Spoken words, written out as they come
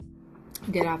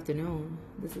Good afternoon.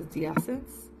 This is The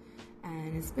Essence,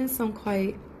 and it's been some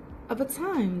quite of a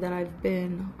time that I've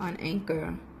been on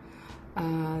Anchor.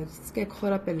 Just get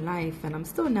caught up in life, and I'm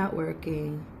still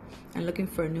networking and looking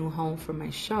for a new home for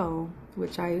my show,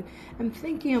 which I am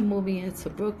thinking of moving into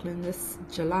Brooklyn this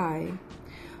July.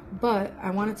 But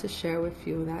I wanted to share with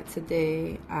you that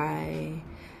today I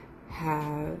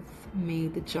have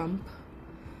made the jump,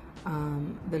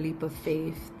 the leap of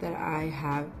faith that I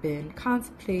have been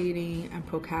contemplating and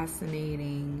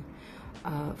procrastinating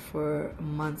for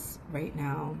months right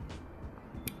now.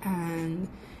 And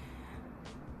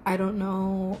I don't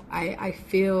know, I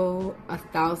feel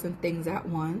 1,000 things at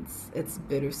once. It's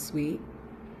bittersweet.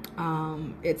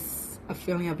 It's a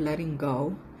feeling of letting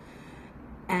go.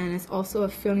 And it's also a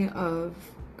feeling of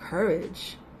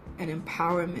courage and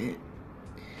empowerment.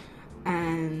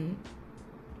 And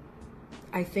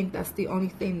I think that's the only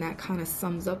thing that kind of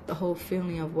sums up the whole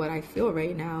feeling of what I feel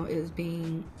right now, is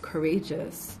being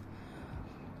courageous.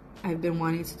 I've been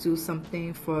wanting to do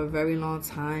something for a very long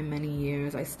time, many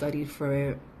years. I studied for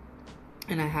it,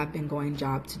 and I have been going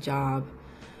job to job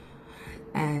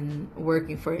and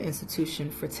working for an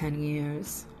institution for 10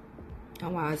 years.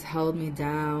 And while it's held me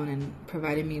down and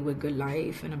provided me with good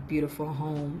life and a beautiful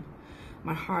home,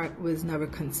 my heart was never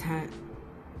content.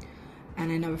 And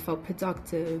I never felt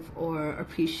productive or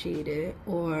appreciated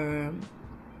or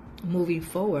moving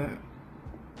forward.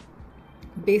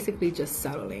 Basically just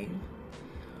settling.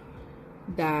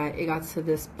 That it got to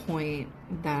this point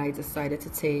that I decided to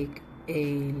take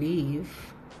a leave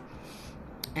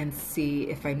and see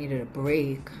if I needed a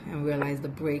break, and realized the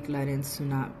break led into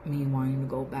not me wanting to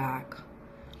go back.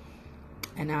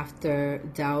 And after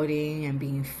doubting and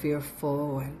being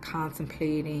fearful and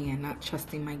contemplating and not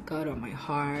trusting my gut or my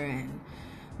heart and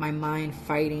my mind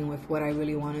fighting with what I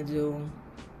really want to do,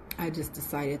 I just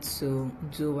decided to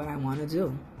do what I want to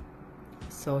do.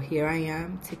 So here I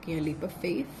am, taking a leap of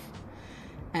faith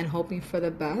and hoping for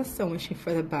the best and wishing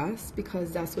for the best,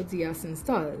 because that's what The Essence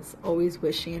does. Always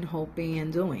wishing and hoping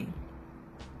and doing.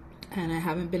 And I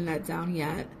haven't been let down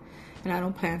yet, and I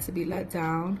don't plan to be let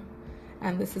down.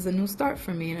 And this is a new start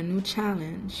for me and a new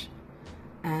challenge.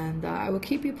 And I will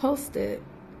keep you posted.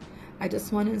 I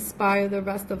just want to inspire the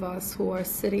rest of us who are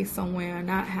sitting somewhere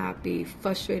not happy,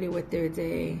 frustrated with their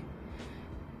day,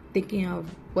 thinking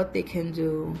of what they can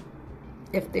do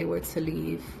if they were to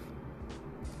leave.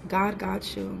 God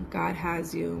got you. God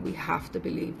has you. We have to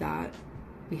believe that.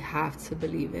 We have to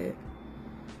believe it.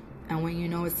 And when you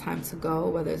know it's time to go,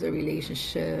 whether it's a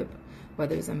relationship,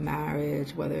 whether it's a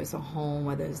marriage, whether it's a home,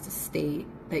 whether it's the state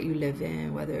that you live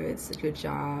in, whether it's your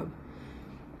job,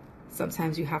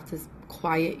 sometimes you have to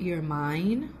quiet your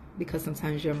mind, because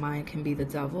sometimes your mind can be the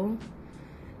devil,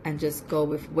 and just go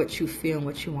with what you feel and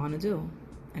what you want to do.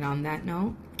 And on that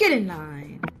note, get in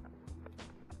line.